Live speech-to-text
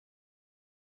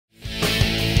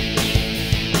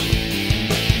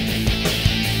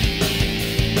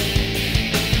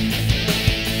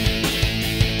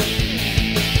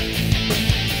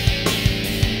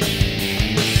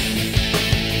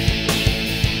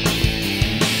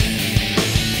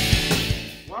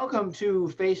Welcome to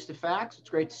Face the Facts.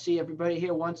 It's great to see everybody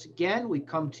here once again. We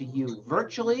come to you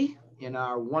virtually in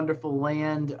our wonderful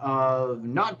land of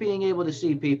not being able to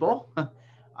see people.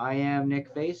 I am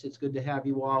Nick Face. It's good to have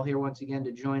you all here once again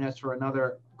to join us for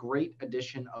another great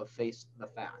edition of Face the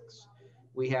Facts.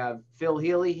 We have Phil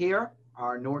Healy here,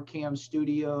 our NORCAM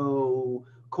studio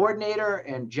coordinator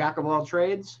and jack of all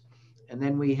trades. And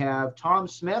then we have Tom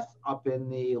Smith up in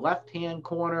the left-hand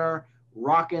corner,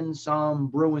 rocking some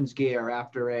Bruins gear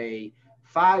after a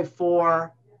 5-4,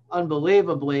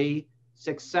 unbelievably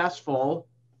successful.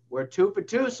 We're 2 for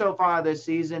 2 so far this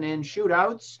season in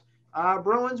shootouts.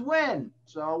 Bruins win.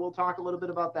 So we'll talk a little bit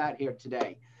about that here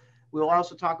today. We'll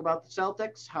also talk about the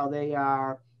Celtics, how they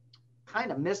are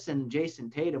kind of missing Jason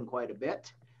Tatum quite a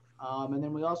bit. And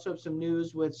then we also have some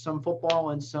news with some football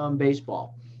and some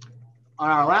baseball. On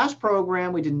our last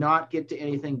program, we did not get to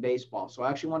anything baseball. So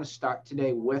I actually want to start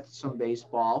today with some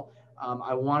baseball.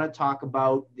 I want to talk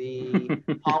about the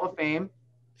Hall of Fame.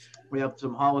 We have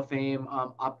some Hall of Fame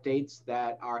updates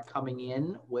that are coming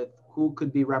in with who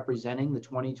could be representing the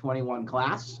 2021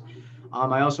 class.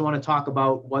 I also want to talk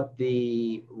about what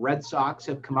the Red Sox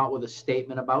have come out with a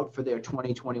statement about for their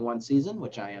 2021 season,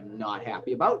 which I am not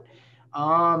happy about.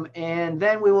 And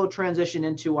then we will transition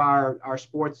into our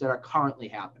sports that are currently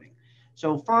happening.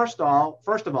 So first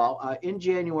of all, in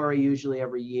January, usually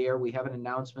every year, we have an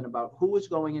announcement about who is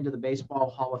going into the Baseball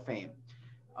Hall of Fame.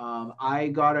 I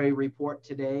got a report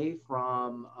today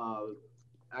from,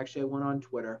 actually I went on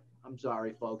Twitter. I'm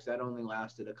sorry, folks, that only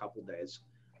lasted a couple days.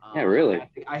 Yeah, really?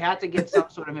 I had to get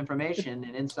some sort of information,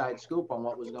 an inside scoop on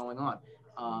what was going on.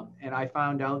 And I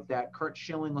found out that Curt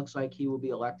Schilling looks like he will be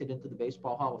elected into the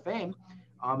Baseball Hall of Fame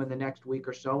in the next week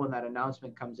or so when that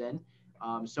announcement comes in.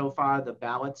 So far, the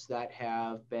ballots that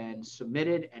have been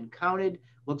submitted and counted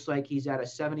looks like he's at a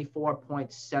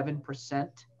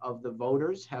 74.7% of the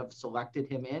voters have selected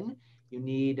him in. You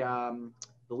need, I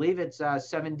believe it's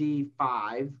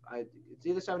 75. It's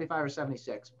either 75 or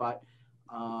 76, but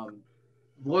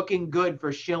looking good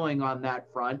for Schilling on that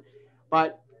front.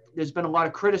 But there's been a lot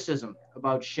of criticism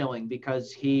about Schilling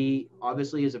because he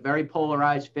obviously is a very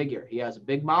polarized figure. He has a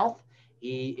big mouth.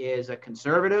 He is a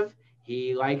conservative.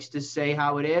 He likes to say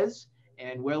how it is,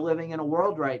 and we're living in a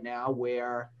world right now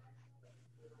where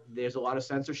there's a lot of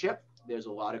censorship. There's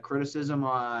a lot of criticism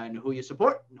on who you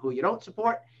support and who you don't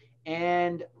support,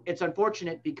 and it's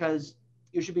unfortunate because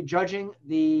you should be judging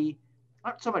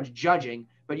not so much judging,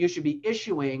 but you should be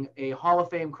issuing a Hall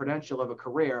of Fame credential of a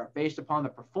career based upon the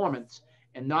performance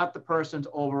and not the person's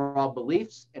overall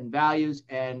beliefs and values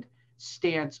and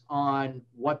stance on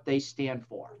what they stand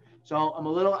for. So I'm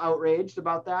a little outraged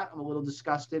about that. I'm a little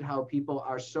disgusted how people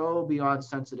are so beyond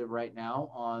sensitive right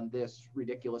now on this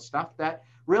ridiculous stuff that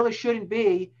really shouldn't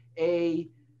be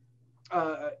any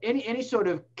sort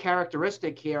of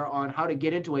characteristic here on how to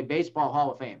get into a Baseball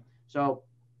Hall of Fame. So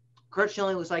Curt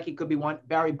Schilling looks like he could be one.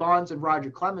 Barry Bonds and Roger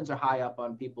Clemens are high up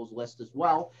on people's list as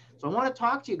well. So I want to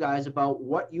talk to you guys about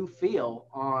what you feel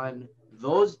on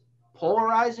those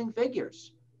polarizing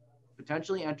figures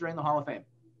potentially entering the Hall of Fame.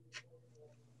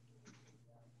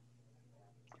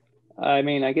 I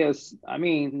guess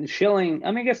Schilling,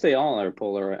 I guess they all are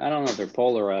polarized. I don't know if they're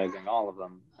polarizing, all of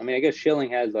them. I guess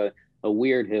Schilling has a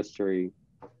weird history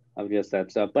of just that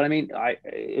stuff. But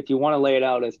if you want to lay it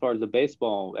out as far as the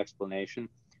baseball explanation,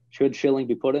 should Schilling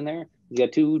be put in there? He's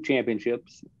got 2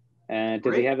 championships. And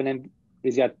does he have he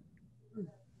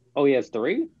has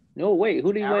 3? No, wait,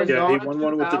 who did he win? Yeah, he won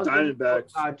one with the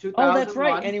Diamondbacks. Oh, that's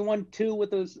right. And he won 2 with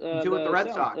those 2 with the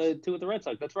Red Sox. 2 with the Red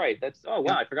Sox. That's right. I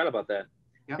forgot about that.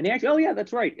 Yep. And he actually,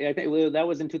 that's right. I think that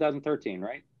was in 2013,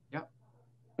 right? Yep.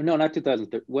 No, not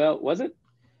 2013. Well, was it?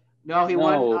 No, he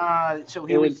won. So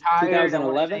he was retired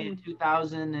 2011? in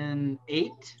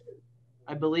 2008,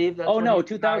 I believe. That's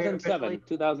 2007.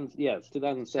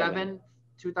 2007.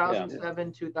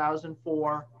 2007,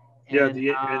 2004. And, he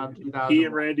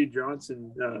and Randy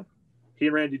Johnson. He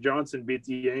and Randy Johnson beat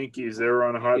the Yankees. They were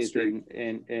on a hot streak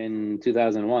in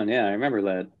 2001. Yeah, I remember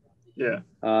that. Yeah.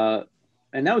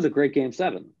 And that was a great Game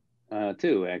 7,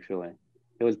 too. Actually,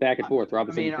 it was back and forth.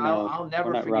 Robinson. I'll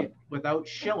never forget without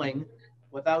Schilling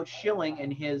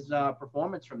and his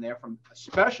performance from there, from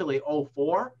especially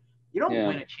 2004. You don't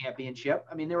win a championship.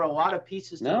 There were a lot of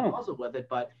pieces to the puzzle with it,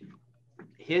 but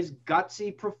his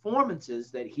gutsy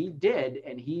performances that he did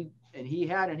and he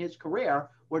had in his career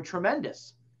were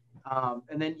tremendous. And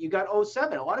then you got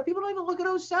 2007. A lot of people don't even look at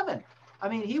 2007.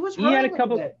 He was. He had a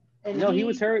couple. He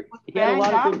was hurt. He had a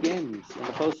lot of good games in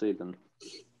the postseason.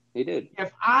 He did.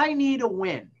 If I need a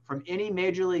win from any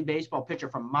Major League Baseball pitcher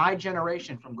from my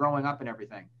generation, from growing up and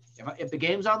everything, if the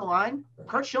game's on the line,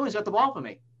 Curt Schilling's got the ball for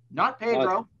me. Not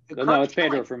Pedro. No, it's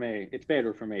Pedro for me. It's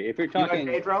Pedro for me. If you're talking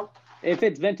Pedro, if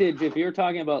it's vintage, if you're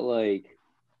talking about like,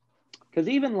 because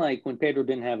even like when Pedro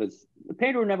didn't have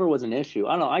Pedro never was an issue.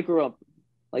 I don't know. I grew up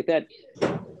like that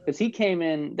because he came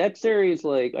in that series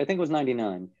like I think it was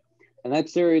 '99, and that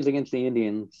series against the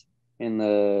Indians in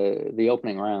the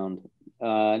opening round.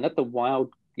 Not the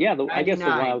Wild. Yeah, I guess the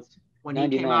Wild. When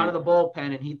he came out of the bullpen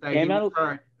and he thought he was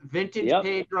hurt. Vintage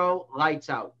Pedro, lights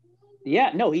out.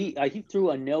 Yeah, no, he threw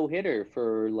a no-hitter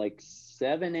for like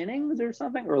 7 innings or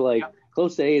something, or like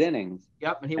close to 8 innings.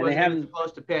 Yep, and he wasn't even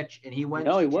supposed to pitch, and he went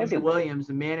to Jimmy Williams,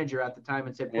 the manager at the time,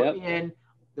 and said, "Put me in.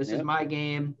 This is my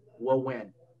game. We'll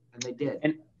win," and they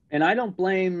did. And I don't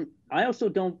blame. I also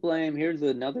don't blame. Here's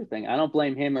another thing. I don't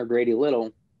blame him or Grady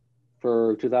Little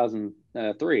for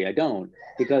 2003. I don't,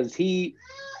 because he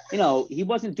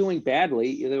wasn't doing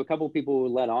badly. There were a couple of people who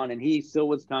let on, and he still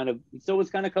was kind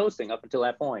of coasting up until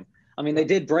that point. I mean, they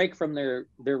did break from their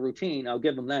routine. I'll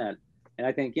give them that. And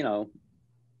I think,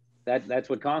 that's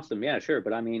what cost them. Yeah, sure.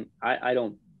 But I mean, I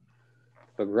don't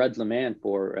begrudge the man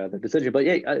for the decision. But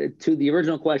yeah, to the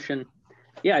original question,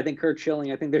 yeah, I think Curt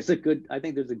Schilling, I think there's a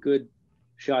good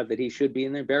shot that he should be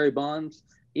in there. Barry Bonds,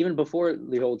 even before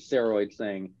the whole steroids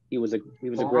thing, he was a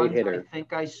great hitter. I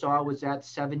think I saw was at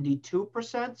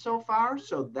 72% so far.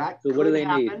 So what do they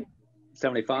need?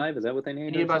 75? Is that what they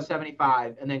need? They need about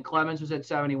 75, and then Clemens was at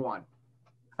 71.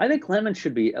 I think Clemens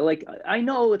should be like. I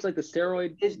know it's like the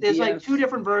steroid. There's like 2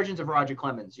 different versions of Roger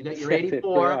Clemens. You got your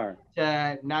 84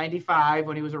 to 95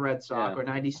 when he was a Red Sox, or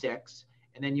 96,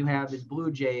 and then you have his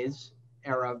Blue Jays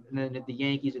era, and then the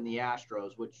Yankees and the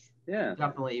Astros, which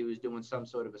definitely he was doing some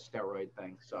sort of a steroid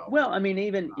thing. So well, I mean,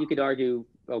 even you could argue.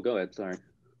 Oh, go ahead. Sorry.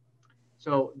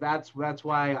 So that's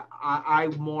why I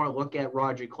more look at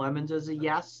Roger Clemens as a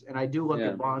yes, and I do look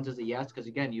at Bonds as a yes, because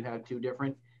again, you have two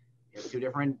different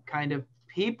kind of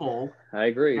people. I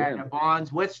agree. You had a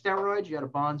Bonds with steroids, you had a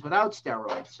Bonds without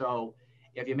steroids. So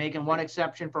if you're making one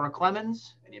exception for a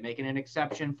Clemens and you're making an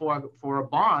exception for a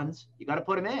Bonds, you got to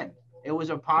put him in. It was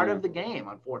a part of the game,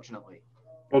 unfortunately.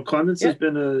 Well, Clemens has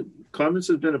been a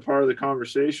part of the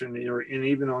conversation, and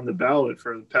even on the ballot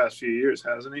for the past few years,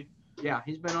 hasn't he? Yeah,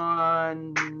 he's been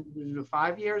on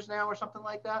 5 years now or something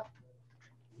like that.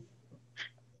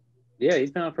 Yeah,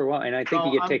 he's been on for a while, and I think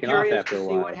he gets taken off after a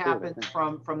while. I'm curious to see what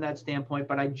happens from that standpoint,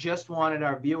 but I just wanted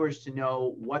our viewers to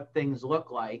know what things look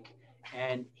like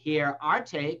and hear our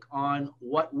take on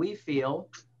what we feel.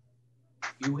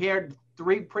 You heard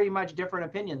 3 pretty much different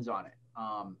opinions on it.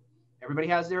 Everybody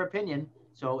has their opinion,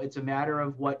 so it's a matter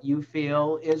of what you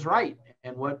feel is right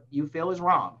and what you feel is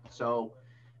wrong. So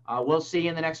we'll see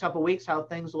in the next couple of weeks how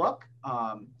things look.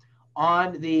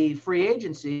 On the free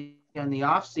agency and the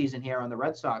off season here on the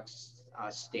Red Sox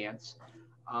stance,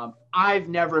 I've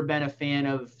never been a fan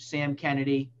of Sam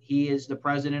Kennedy. He is the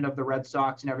president of the Red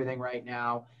Sox and everything right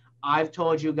now. I've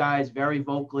told you guys very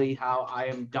vocally how I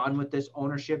am done with this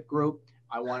ownership group.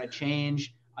 I want to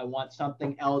change. I want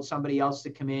somebody else to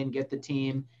come in, get the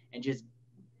team, and just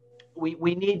we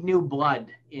need new blood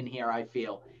in here, I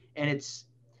feel. And it's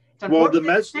well, the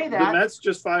Mets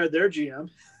just fired their GM.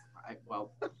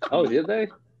 Oh, did they?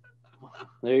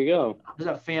 There you go. This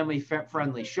is a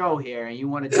family-friendly show here, and you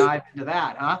want to dive into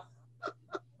that, huh?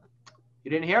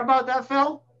 You didn't hear about that,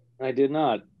 Phil? I did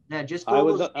not. Yeah, just I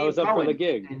was up for the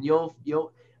gig, and you'll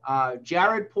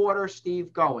Jared Porter,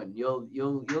 Steve Cohen. You'll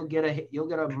get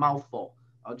a mouthful.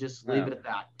 I'll just leave it at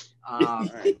that. All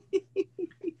right.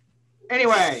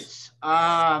 Anyways,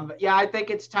 I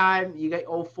think it's time. You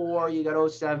got 04, you got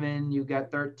 07, you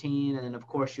got 13, and then of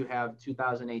course you have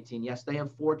 2018. Yes, they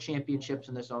have 4 championships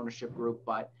in this ownership group,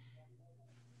 but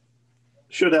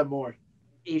should have more.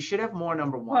 You should have more,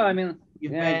 number one. Well, I mean,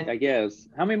 I guess.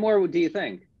 How many more do you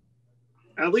think?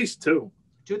 At least 2.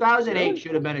 2008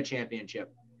 should have been a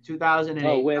championship. 2008.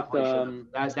 Oh, with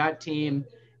that team.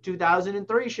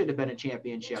 2003 should have been a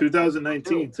championship.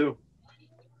 2019 too.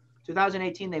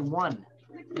 2018 they won.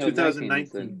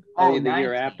 2019. Oh, the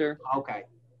year after.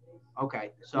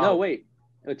 Okay. So no, wait.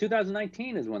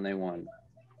 2019 is when they won.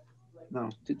 No.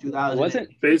 2000. Was it?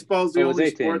 Baseball's the only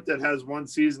sport that has one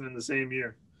season in the same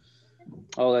year.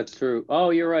 Oh, that's true. Oh,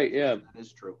 you're right. Yeah. That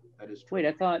is true. Wait,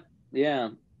 I thought. Yeah.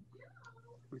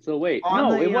 So wait, it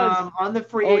was on the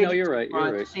free agent. No, you're right.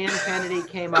 Sam Kennedy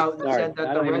came out and said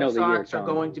that the Red Sox are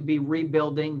going to be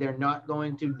rebuilding. They're not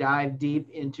going to dive deep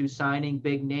into signing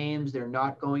big names. They're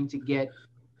not going to get.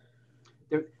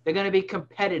 They're going to be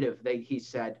competitive. He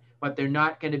said, but they're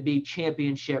not going to be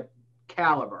championship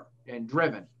caliber and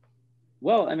driven.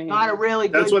 Well, I mean, not a really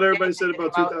good. That's what everybody said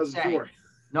about 2004.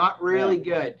 Not really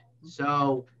good.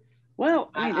 So. Well,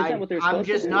 I mean, isn't that what they're supposed to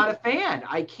do? I'm just not a fan.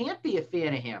 I can't be a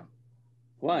fan of him.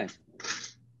 Why?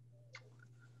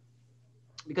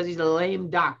 Because he's a lame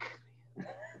duck.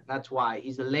 That's why.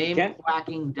 He's a lame,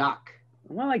 quacking duck.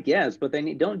 Well, I guess, but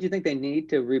don't you think they need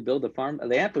to rebuild the farm?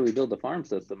 They have to rebuild the farm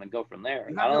system and go from there.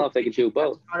 I don't know if they can do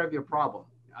both. That's part of your problem.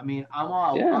 I mean,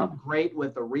 I'm great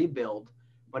with the rebuild,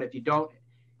 but if you don't,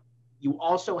 you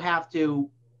also have to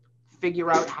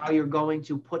figure out how you're going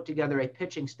to put together a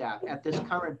pitching staff. At this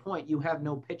current point, you have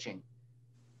no pitching.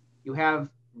 You have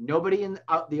nobody in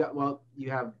you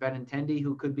have Benintendi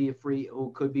who could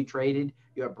be traded.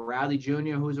 You have Bradley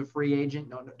Jr. who's a free agent.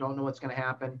 Don't know what's going to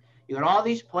happen. You got all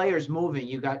these players moving.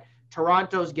 You got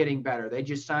Toronto's getting better. They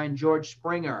just signed George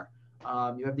Springer.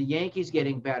 You have the Yankees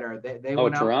getting better. They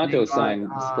went Toronto signed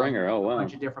Springer. Oh, wow. A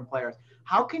bunch of different players.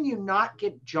 How can you not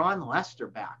get John Lester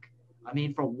back? I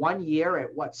mean, for 1 year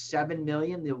at what, $7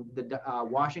 million the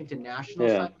Washington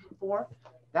Nationals signed him for?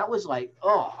 That was like,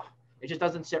 it just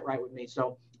doesn't sit right with me.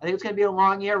 So I think it's going to be a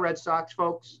long year, Red Sox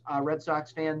folks, Red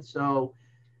Sox fans. So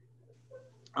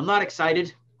I'm not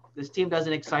excited. This team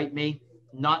doesn't excite me,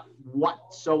 not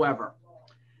whatsoever.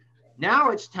 Now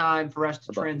it's time for us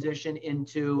to transition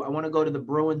into, I want to go to the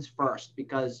Bruins first,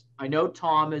 because I know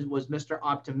Tom was Mr.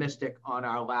 Optimistic on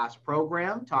our last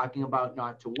program, talking about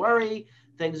not to worry.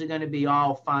 Things are going to be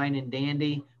all fine and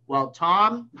dandy. Well,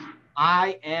 Tom,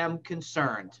 I am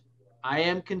concerned. I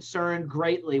am concerned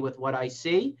greatly with what I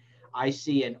see. I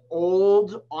see an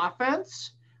old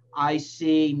offense. I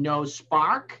see no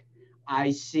spark.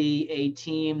 I see a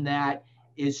team that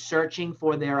is searching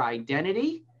for their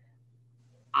identity.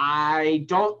 I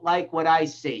don't like what I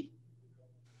see.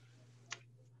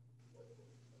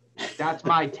 That's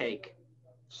my take.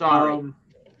 Sorry.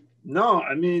 No,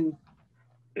 I mean,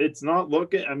 it's not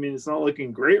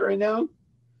looking great right now,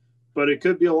 but it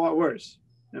could be a lot worse.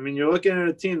 I mean, you're looking at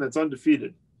a team that's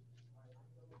undefeated.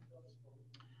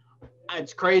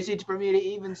 It's crazy for me to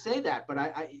even say that, but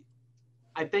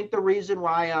I think the reason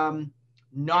why I'm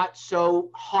not so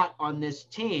hot on this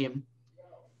team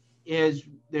is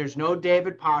there's no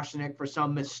David Pastrnak for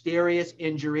some mysterious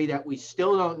injury that we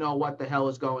still don't know what the hell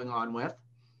is going on with.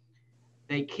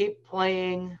 They keep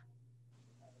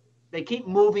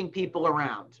moving people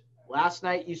around. Last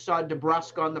night you saw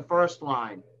DeBrusk on the first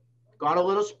line. Got a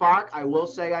little spark. I will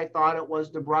say I thought it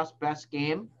was DeBrusk's best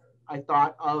game, I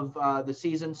thought, of the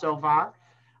season so far.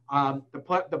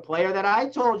 The player that I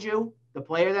told you, the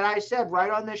player that I said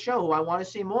right on this show who I want to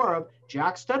see more of,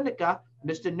 Jack Studnicka,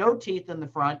 Mr. No Teeth in the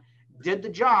front, did the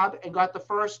job and got the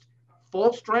first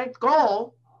full-strength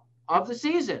goal of the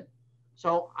season.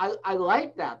 So I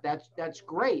like that. That's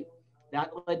great.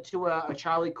 That led to a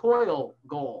Charlie Coyle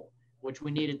goal, which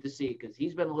we needed to see because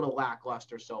he's been a little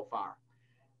lackluster so far.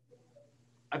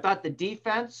 I thought the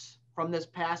defense from this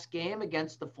past game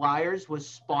against the Flyers was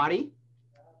spotty.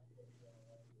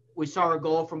 We saw a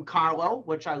goal from Carlo,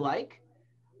 which I like.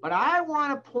 But I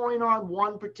want to point on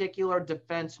one particular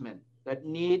defenseman that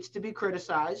needs to be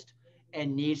criticized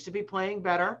and needs to be playing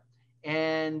better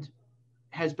and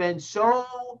has been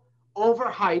so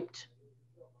overhyped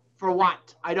for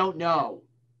what? I don't know.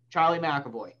 Charlie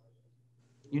McAvoy.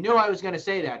 You knew I was going to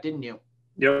say that, didn't you?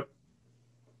 Yep.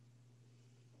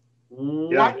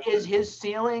 What is his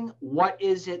ceiling? What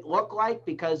does it look like?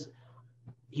 Because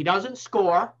he doesn't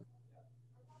score.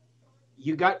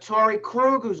 You got Torrey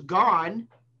Krug, who's gone.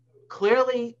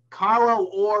 Clearly, Carlo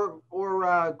or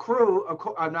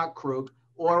Krug, not Krug,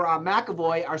 or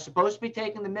McAvoy are supposed to be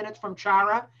taking the minutes from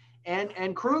Chara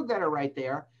and Krug that are right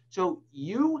there. So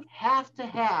you have to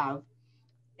have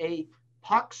a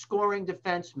puck-scoring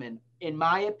defenseman, in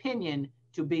my opinion,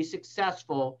 to be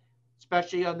successful,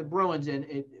 especially on the Bruins.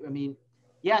 And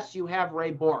yes, you have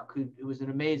Ray Bourque, who was an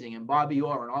amazing, and Bobby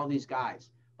Orr and all these guys.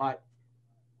 But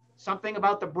something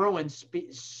about the Bruins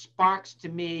sparks to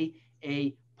me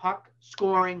a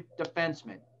puck-scoring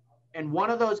defenseman. And one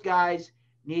of those guys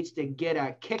needs to get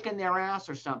a kick in their ass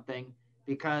or something,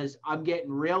 because I'm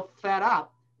getting real fed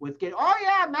up with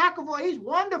McAvoy, he's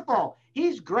wonderful.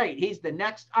 He's great. He's the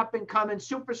next up-and-coming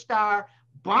superstar.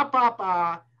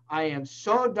 I am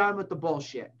so done with the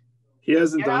bullshit. He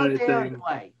hasn't done anything.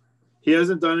 He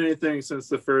hasn't done anything since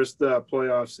the first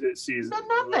playoffs season.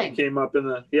 Nothing. He came up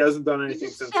he hasn't done anything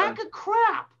since then. He's a sack of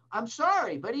crap. I'm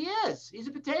sorry, but he is. He's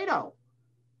a potato.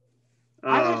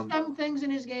 Are there some things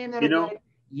in his game that are good?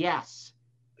 Yes.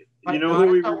 But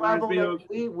who he reminds me of?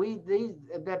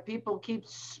 That people keep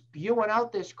spewing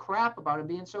out this crap about him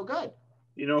being so good.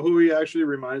 You know who he actually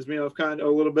reminds me of a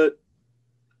little bit?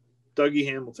 Dougie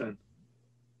Hamilton.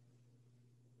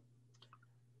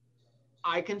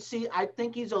 I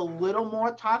think he's a little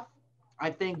more tough.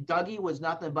 I think Dougie was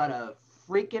nothing but a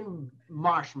freaking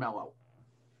marshmallow.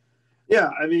 Yeah,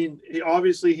 I mean,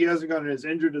 obviously he hasn't gotten as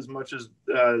injured as much as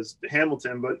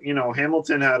Hamilton, but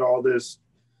Hamilton had all this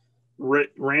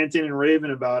ranting and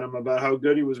raving about him, about how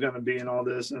good he was going to be and all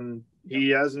this, and he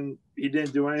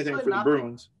didn't do anything Really for nothing. the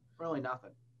Bruins. Really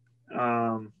nothing.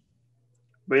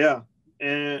 But yeah,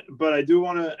 but I do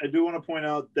want to point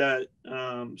out that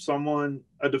a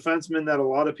defenseman that a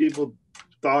lot of people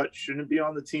thought shouldn't be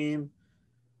on the team,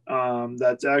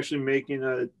 that's actually making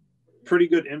a pretty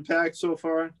good impact so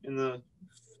far in the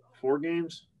four-game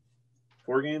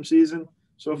season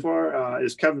so far,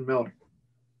 is Kevin Miller.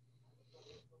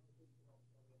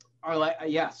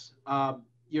 Yes.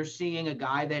 You're seeing a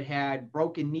guy that had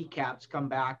broken kneecaps come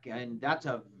back, and that's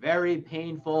a very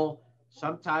painful,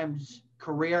 sometimes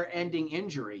career-ending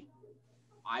injury.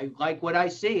 I like what I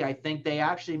see. I think they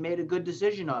actually made a good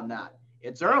decision on that.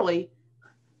 It's early.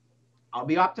 I'll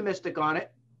be optimistic on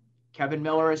it. Kevin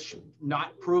Miller has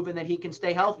not proven that he can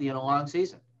stay healthy in a long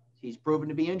season. He's proven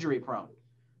to be injury prone.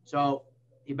 So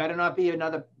he better not be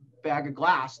another bag of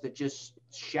glass that just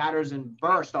shatters and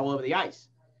bursts all over the ice.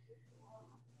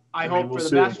 I hope we'll for the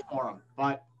see. best for him.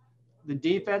 But the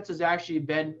defense has actually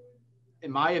been, in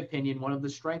my opinion, one of the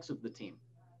strengths of the team.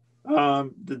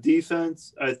 The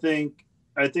defense, I think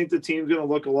the team's going to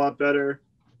look a lot better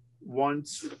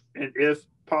once and if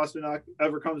Pasternak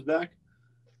ever comes back.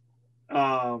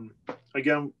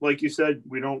 Again, like you said,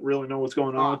 we don't really know what's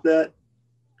going on with that.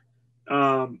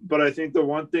 But I think the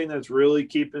one thing that's really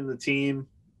keeping the team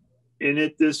in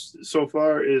it this so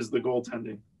far is the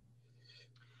goaltending.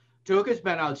 Tuukka's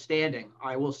been outstanding,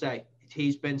 I will say.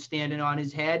 He's been standing on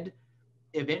his head.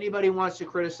 If anybody wants to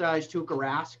criticize Tuukka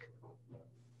Rask,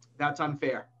 that's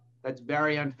unfair. That's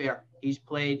very unfair. He's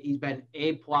been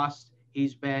A+,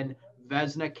 he's been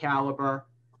Vezina caliber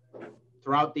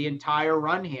throughout the entire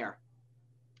run here.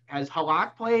 Has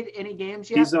Halak played any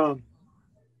games yet?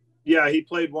 He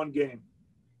played one game.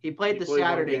 He played the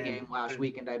Saturday game last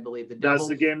weekend, I believe. That's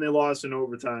the game they lost in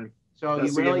overtime. So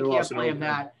you really can't blame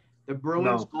that. The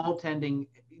Bruins' goaltending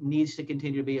needs to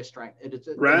continue to be a strength.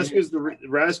 Rask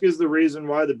is the reason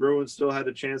why the Bruins still had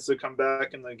a chance to come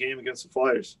back in the game against the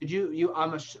Flyers. Did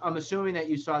I'm assuming that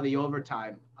you saw the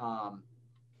overtime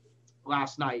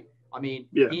last night. I mean,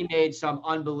 He made some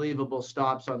unbelievable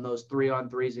stops on those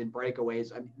 3-on-3s and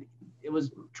breakaways. I mean, it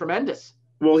was tremendous.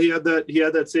 Well, he had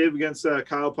that save against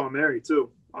Kyle Palmieri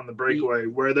too on the breakaway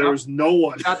where there was no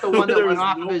one. Not the one that went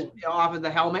off of the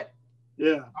helmet.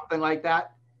 Yeah, something like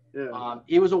that. Yeah,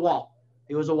 he was a wall.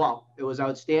 It was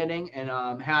outstanding, and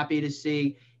I'm happy to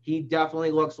see he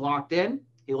definitely looks locked in.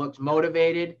 He looks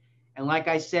motivated, and like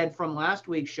I said from last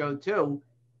week's show too,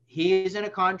 he's in a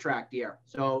contract year,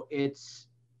 so it's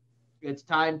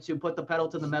time to put the pedal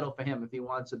to the metal for him if he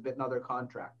wants another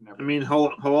contract. I mean,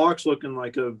 Halak's looking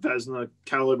like a Vezina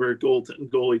caliber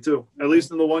goalie too. At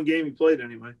least in the one game he played,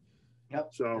 anyway.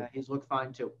 Yep. So he's looked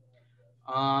fine too.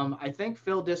 I think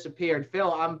Phil disappeared. Phil,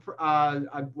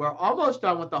 we're almost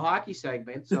done with the hockey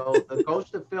segment. So the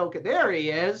ghost of Phil, there he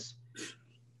is.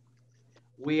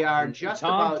 We are just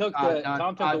Tom about took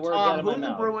the words out of my mouth.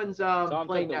 Who the Bruins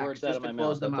play next? Just to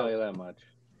close them out. I'll tell you that much.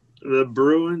 The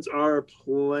Bruins are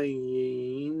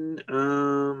playing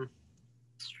the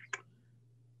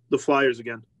Flyers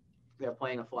again. They're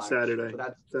playing a Flyers. Saturday. So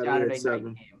that's Saturday night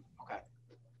 7. game. Okay.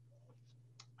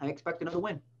 I expect another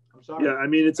win. I'm sorry. Yeah, I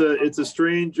mean it's a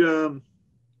strange.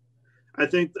 I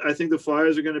think the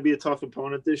Flyers are going to be a tough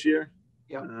opponent this year.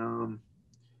 Yeah.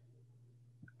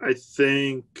 I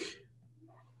think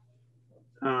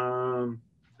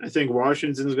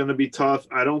Washington's going to be tough.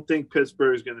 I don't think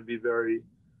Pittsburgh is going to be very.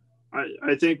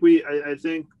 I think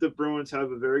the Bruins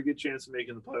have a very good chance of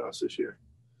making the playoffs this year.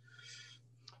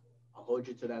 I'll hold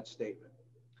you to that statement.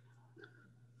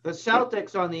 The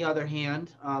Celtics, on the other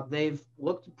hand, they've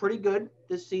looked pretty good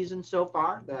this season so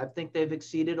far. I think they've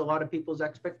exceeded a lot of people's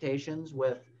expectations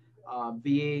with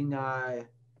being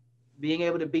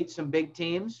able to beat some big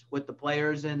teams with the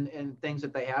players and things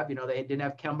that they have. You know, they didn't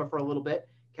have Kemba for a little bit.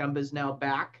 Kemba's now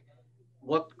back.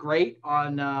 Looked great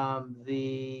on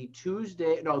the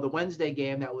Wednesday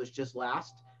game that was just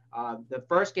last. The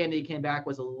first game that he came back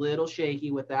was a little shaky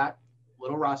with that, a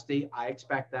little rusty. I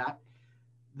expect that.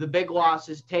 The big loss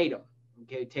is Tatum.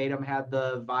 Okay, Tatum had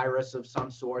the virus of some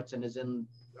sorts and is in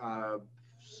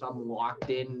some locked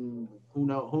in, who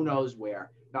knows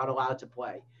where, not allowed to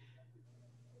play.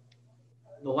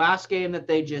 The last game that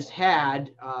they just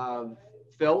had,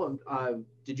 Phil,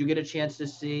 did you get a chance to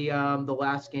see the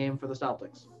last game for the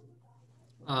Celtics?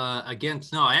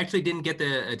 No, I actually didn't get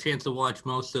a chance to watch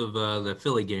most of the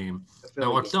Philly game. I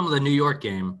watched some of the New York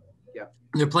game. Yeah.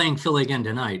 They're playing Philly again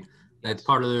tonight. That's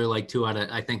part of their 2 out of,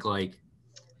 I think, 10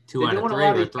 2 They're out of doing a 3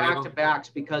 lot or of 3 these of them. back-to-backs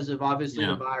because of obviously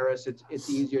Yeah. the virus. It's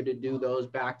easier to do those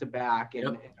back-to-back and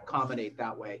Yep. accommodate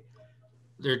that way.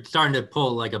 They're starting to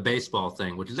pull like a baseball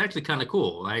thing, which is actually kind of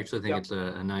cool. I actually think Yep. it's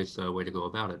a nice way to go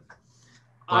about it.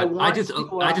 I But just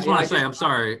want to say, I'm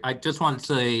sorry. I just want to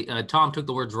say, Tom took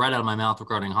the words right out of my mouth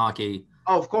regarding hockey.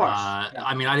 Oh, of course. Yeah.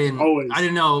 I mean, I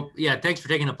didn't know. Yeah. Thanks for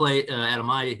taking a play out of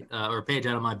my or a page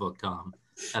out of my book, Tom,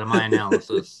 out of my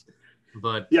analysis.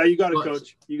 But yeah, you got it,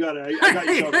 coach. You got it. I got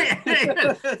you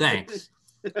covered. Thanks.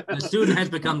 The student has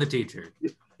become the teacher.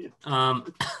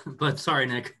 But sorry,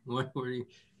 Nick. What were you?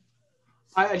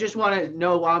 I just want to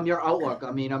know your outlook.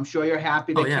 I mean, I'm sure you're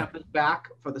happy that Kevin's back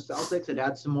for the Celtics. It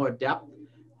adds some more depth.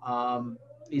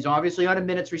 He's obviously on a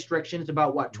minutes restriction. It's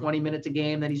about 20 minutes a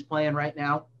game that he's playing right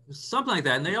now. Something like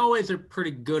that. And they always are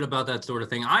pretty good about that sort of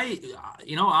thing. I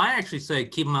actually say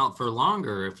keep him out for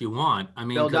longer if you want. I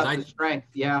mean, build up the strength.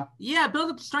 Yeah. Yeah.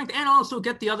 Build up the strength and also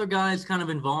get the other guys kind of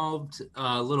involved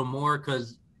a little more.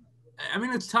 Cause I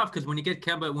mean, it's tough because when you get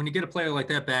a player like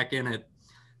that back in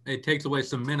it takes away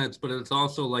some minutes, but it's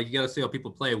also like, you got to see how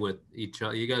people play with each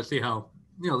other. You got to see how,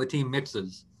 the team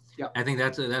mixes. Yeah. I think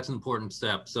that's an important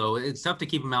step. So it's tough to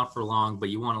keep them out for long, but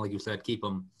you want to, like you said, keep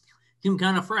them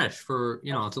kind of fresh for,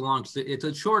 it's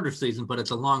a shorter season, but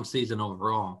it's a long season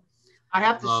overall. I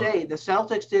have to say the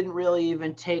Celtics didn't really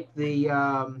even take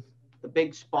the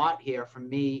big spot here from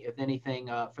me, if anything,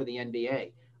 for the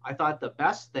NBA. I thought the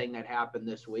best thing that happened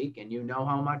this week, and you know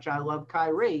how much I love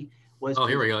Kyrie, was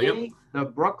here we go. Yep. The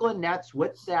Brooklyn Nets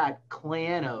with that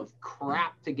clan of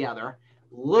crap together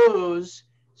lose.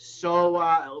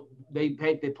 So they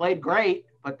played great,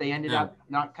 but they ended up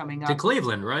not coming up to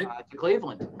Cleveland, right? To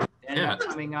Cleveland. Ended up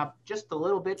coming up just a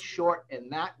little bit short,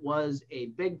 and that was a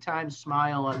big time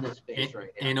smile on this face right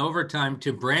now. In overtime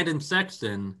to Brandon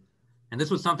Sexton, and this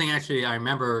was something actually I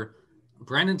remember.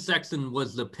 Brandon Sexton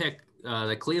was the pick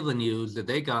that Cleveland used that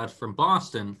they got from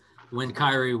Boston when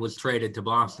Kyrie was traded to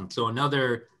Boston. So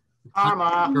another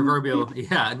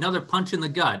another punch in the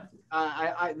gut.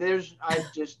 I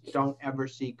just don't ever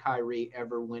see Kyrie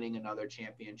ever winning another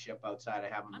championship outside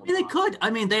of having. I mean, they could. I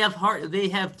mean, they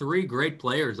have 3 great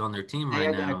players on their team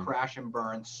right now. They're going to crash and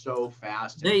burn so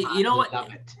fast. You know what?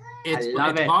 It's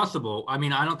possible. I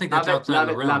mean, I don't think that's outside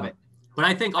the realm. Love it. But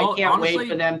I think I can't wait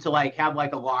for them to have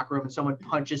a locker room and someone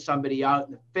punches somebody out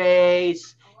in the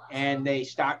face and they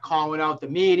start calling out the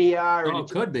media. It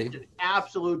could be an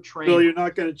absolute train. Bill, you're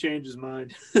not going to change his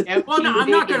mind. Well, no, I'm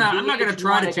not gonna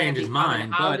try to change his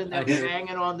mind. But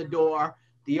hanging on the door,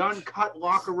 the uncut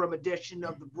locker room edition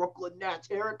of the Brooklyn Nets.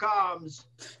 Here it comes.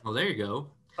 Well, there you go.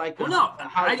 I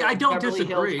don't Beverly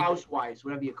disagree. Hills Housewives,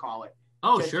 whatever you call it.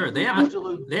 Oh, sure. They have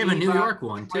a New York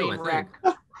one too, I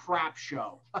think. Crap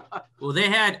show. Well, they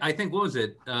had, I think, what was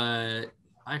it? I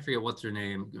forget what's her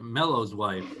name. Melo's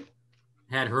wife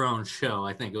had her own show.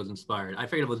 I think it was inspired. I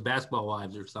forget if it was Basketball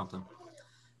Wives or something.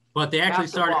 But they actually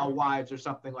Basketball Wives or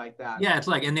something like that. Yeah, it's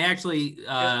and they actually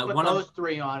put those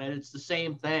 3 on it. It's the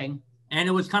same thing. And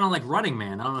it was kind of like Running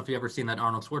Man. I don't know if you ever seen that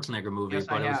Arnold Schwarzenegger movie, yes,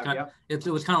 but it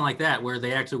was kind of like that, where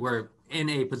they actually were in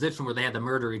a position where they had to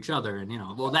murder each other, and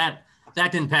that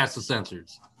didn't pass the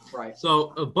censors. Right.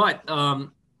 So,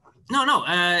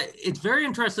 it's very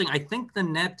interesting. I think the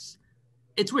Nets.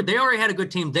 It's weird. They already had a good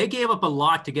team. They gave up a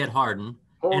lot to get Harden,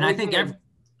 and I think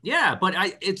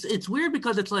it's weird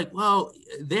because it's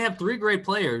they have 3 great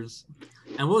players,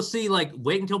 and we'll see.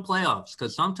 Wait until playoffs,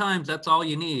 because sometimes that's all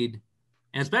you need,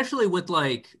 and especially with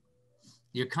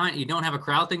you don't have a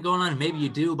crowd thing going on. Maybe you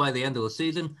do by the end of the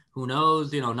season. Who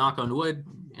knows? Knock on wood.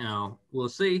 We'll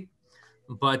see.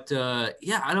 But I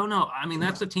don't know. I mean,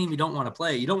 that's a team you don't want to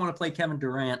play. You don't want to play Kevin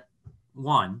Durant.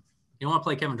 1, you don't want to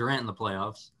play Kevin Durant in the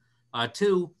playoffs.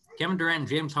 2, Kevin Durant and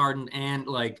James Harden, and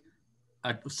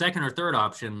a second or third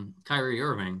option, Kyrie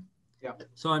Irving. Yeah.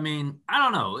 So I mean, I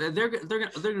don't know. They're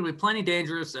going to be plenty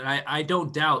dangerous, and I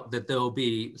don't doubt that they'll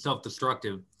be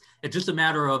self-destructive. It's just a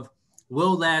matter of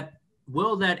will that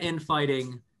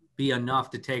infighting be enough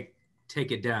to take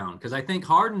it down? Because I think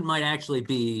Harden might actually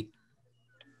be.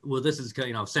 Well, this is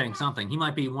saying something. He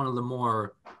might be one of the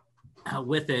more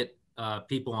with it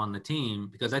people on the team,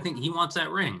 because I think he wants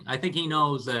that ring. I think he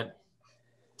knows that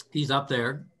he's up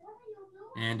there,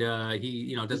 and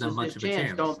he doesn't have much of a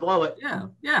chance. Don't blow it.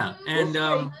 Yeah, and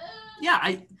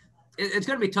it's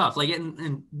going to be tough.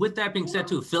 And with that being said,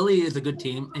 too, Philly is a good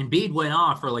team. Embiid went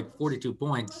off for 42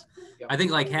 points. Yep. I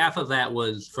think half of that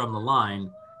was from the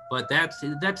line, but that's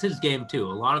his game too.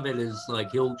 A lot of it is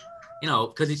he'll.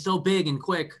 Because he's so big and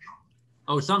quick.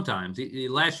 Oh, sometimes. He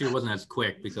last year wasn't as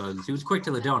quick because he was quick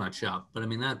to the donut shop. But, I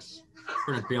mean, that's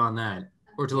pretty much beyond that.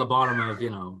 Or to the bottom of,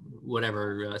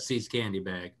 whatever C's candy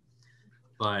bag.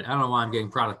 but I don't know why I'm getting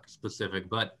product specific,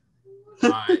 but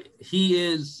he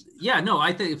is,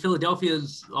 I think Philadelphia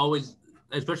is always,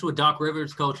 especially with Doc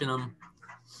Rivers coaching them,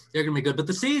 they're going to be good. But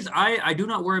the C's, I do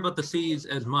not worry about the C's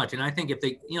as much. And I think if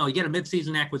they, you get a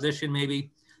midseason acquisition, maybe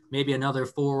another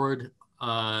forward,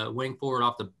 wing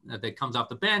forward that comes off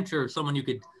the bench, or someone you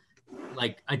could,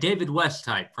 like a David West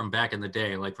type from back in the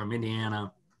day, like from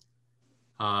Indiana,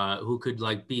 who could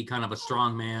like be kind of a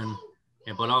strong man,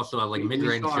 but also a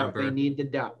mid-range jumper. They need the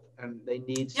depth, and they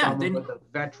need someone with a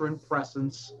veteran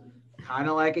presence, kind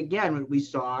of like, again, what we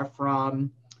saw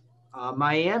from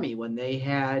Miami when they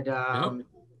had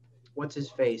what's his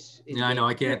face? I know.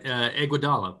 I can't.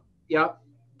 Iguodala. Yep.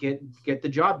 Get the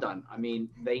job done. I mean,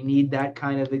 they need that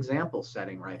kind of example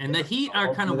setting right and there. The Heat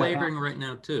are kind of wavering right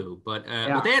now too, but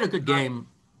they had a good game.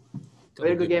 They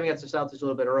had a good game against the Celtics a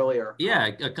little bit earlier.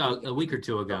 Yeah, a week or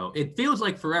two ago. It feels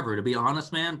like forever, to be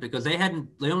honest, man, because they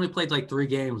only played like 3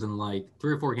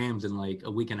 or 4 games in like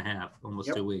a week and a half,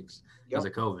 almost 2 weeks because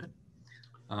of COVID.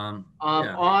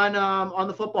 On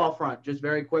the football front, just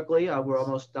very quickly, we're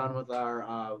almost done with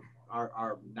our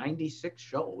 96th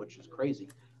show, which is crazy.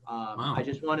 Wow. I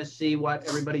just want to see what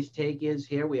everybody's take is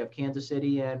here. We have Kansas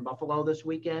City and Buffalo this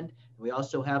weekend. We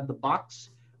also have the Bucs,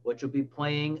 which will be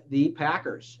playing the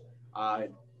Packers.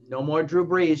 No more Drew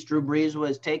Brees. Drew Brees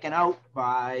was taken out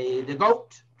by the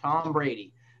GOAT, Tom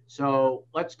Brady. So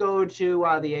let's go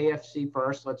to the AFC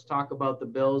first. Let's talk about the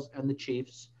Bills and the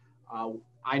Chiefs.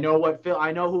 I know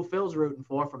who Phil's rooting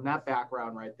for from that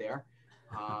background right there.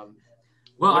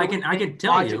 Well, I can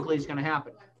tell you logically is going to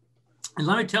happen. And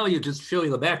let me tell you, just show you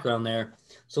the background there.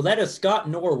 So that is Scott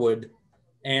Norwood,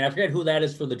 and I forget who that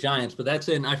is for the Giants, but that's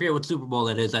I forget what Super Bowl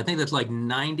that is. I think that's like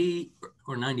 90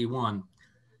 or 91.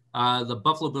 The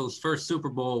Buffalo Bills' first Super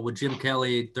Bowl with Jim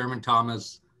Kelly, Thurman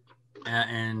Thomas,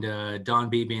 and Don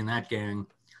Beebe and that gang.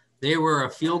 They were a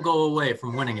field goal away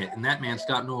from winning it, and that man,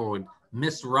 Scott Norwood,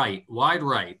 missed wide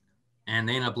right, and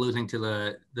they ended up losing to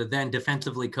the then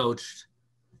defensively coached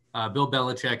Bill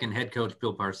Belichick and head coach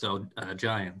Bill Parcells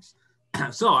Giants.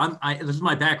 So this is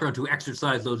my background to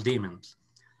exercise those demons,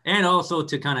 and also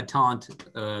to kind of taunt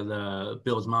the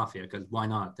Bills Mafia, because why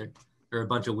not? They're a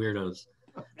bunch of weirdos.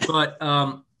 But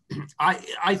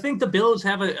I think the Bills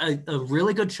have a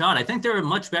really good shot. I think they're a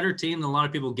much better team than a lot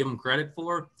of people give them credit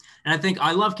for. And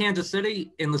I love Kansas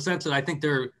City in the sense that I think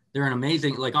they're an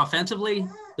amazing, like offensively,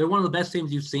 they're one of the best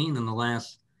teams you've seen in the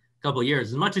last couple of years.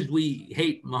 As much as we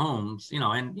hate Mahomes,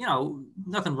 and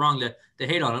nothing wrong to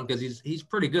hate on him because he's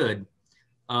pretty good.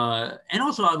 And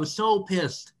also I was so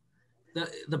pissed.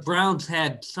 The Browns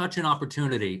had such an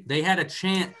opportunity. They had a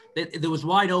chance that was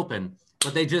wide open,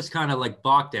 but they just kind of like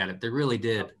balked at it. They really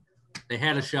did. They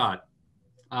had a shot.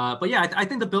 But yeah, I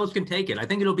think the Bills can take it. I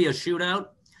think it'll be a shootout.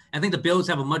 I think the Bills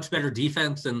have a much better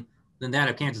defense than that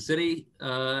of Kansas City.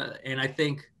 And I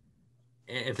think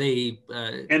if they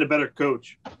and a better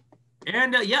coach.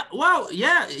 And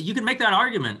you can make that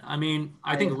argument. I mean,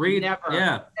 I think Reid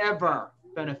ever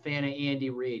been a fan of Andy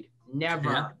Reid.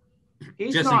 Never. Yeah.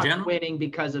 He's Just not winning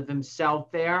because of himself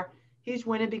there. He's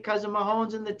winning because of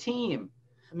Mahomes and the team.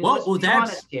 I mean, let's be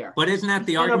honest here. But isn't that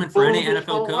the argument for any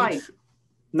NFL coach? Life.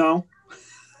 No.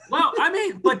 Well, I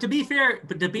mean, but to be fair,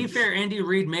 Andy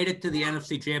Reid made it to the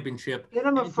NFC Championship. Get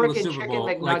him a freaking chicken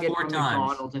McNugget like 4 from times.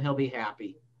 McDonald's and he'll be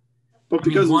happy. But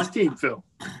because of his team, Phil.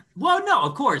 Well, no,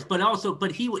 of course, but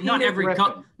not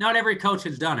every coach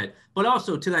has done it. But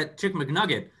also to that chicken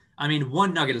McNugget, I mean,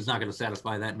 one nugget is not going to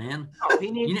satisfy that man. No, he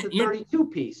needs the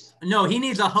 32-piece. No, he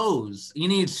needs a hose. He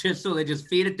needs just so they just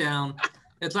feed it down.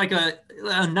 It's like a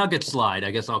nugget slide,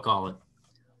 I guess I'll call it.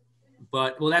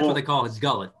 But that's what they call his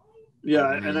gullet.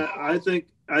 Yeah, and I think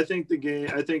the game.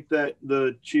 I think that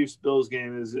the Chiefs Bills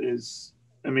game is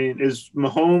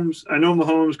Mahomes. I know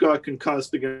Mahomes got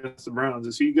concussed against the Browns.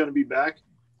 Is he going to be back?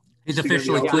 He's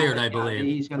officially cleared, I believe.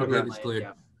 He's going to be cleared.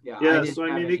 Yeah. So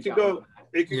I mean, it could go.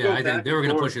 It could go. I think they were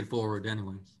going to push it forward,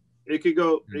 anyways. It could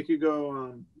go. It could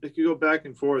go back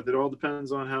and forth. It all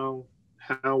depends on how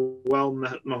well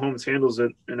Mahomes handles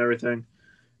it and everything.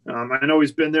 I know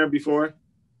he's been there before,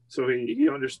 so he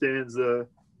understands the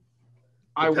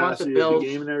I want the Bills of the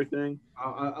game and everything.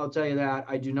 I'll tell you that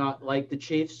I do not like the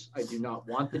Chiefs. I do not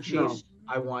want the Chiefs. No.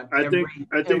 I want I think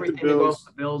everything the Bills, to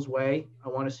go the Bills' way. I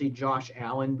want to see Josh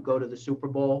Allen go to the Super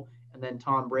Bowl and then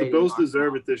Tom Brady. The Bills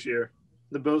deserve it this year.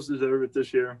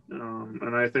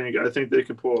 And I think they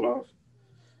can pull it off.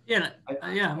 Yeah,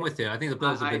 I'm with you. I think the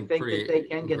Bills have been pretty. I think that they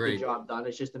can get great. the job done.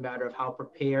 It's just a matter of how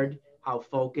prepared, how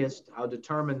focused, how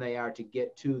determined they are to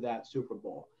get to that Super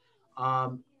Bowl.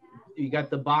 You got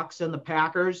the Bucs and the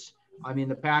Packers. I mean,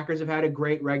 the Packers have had a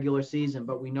great regular season,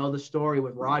 but we know the story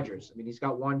with Rodgers. I mean, he's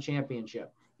got one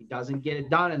championship. He doesn't get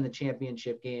it done in the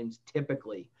championship games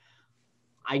typically.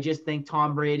 I just think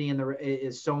Tom Brady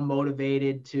is so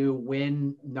motivated to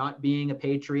win, not being a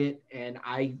Patriot, and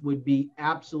I would be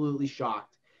absolutely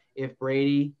shocked if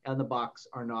Brady and the Bucs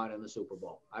are not in the Super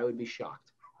Bowl. I would be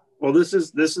shocked. Well, this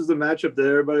is the matchup that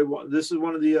everybody this is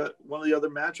one of the other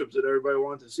matchups that everybody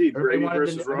wanted to see. Brady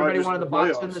versus Rodgers. Everybody wanted the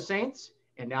Bucs and the Saints,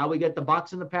 and now we get the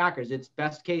Bucs and the Packers. It's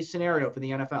best case scenario for the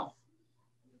NFL.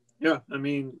 Yeah, I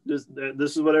mean, this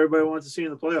is what everybody wants to see in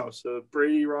the playoffs: the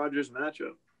Brady Rodgers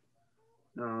matchup.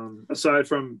 Aside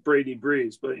from Brady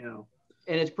Breeze, but and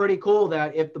it's pretty cool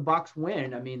that if the Bucs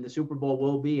win, I mean, the Super Bowl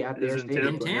will be at their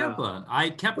stadium. In Tampa. Yeah. I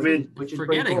kept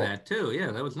forgetting that too.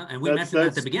 Yeah, that was not, and we mentioned that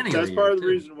at the beginning of the year. That's part of the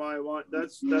reason why I want.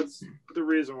 That's the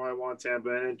reason why I want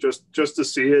Tampa, and just to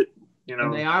see it.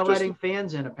 And they are letting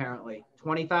fans in. Apparently,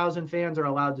 20,000 fans are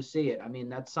allowed to see it. I mean,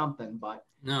 that's something. But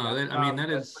no,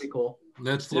 that's pretty cool.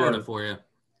 That's Florida for you.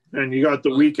 And you got the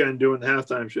Weeknd doing the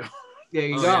halftime show. There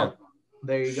you go. Yeah.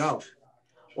 There you go.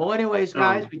 Well, anyways,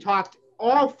 guys, we talked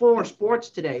all 4 sports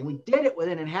today. We did it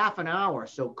within half an hour.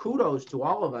 So kudos to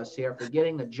all of us here for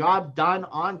getting the job done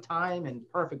on time and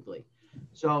perfectly.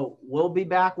 So we'll be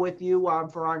back with you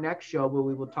for our next show, where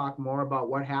we will talk more about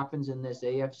what happens in this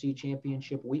AFC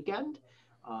Championship weekend.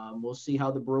 We'll see how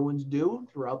the Bruins do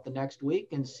throughout the next week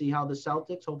and see how the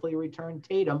Celtics hopefully return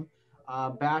Tatum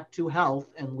back to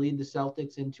health and lead the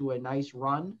Celtics into a nice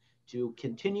run to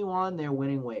continue on their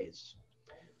winning ways.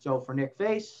 So for Nick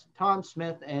Face, Tom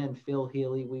Smith, and Phil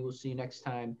Healy, we will see you next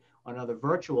time on another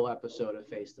virtual episode of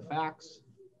Face the Facts.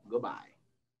 Goodbye.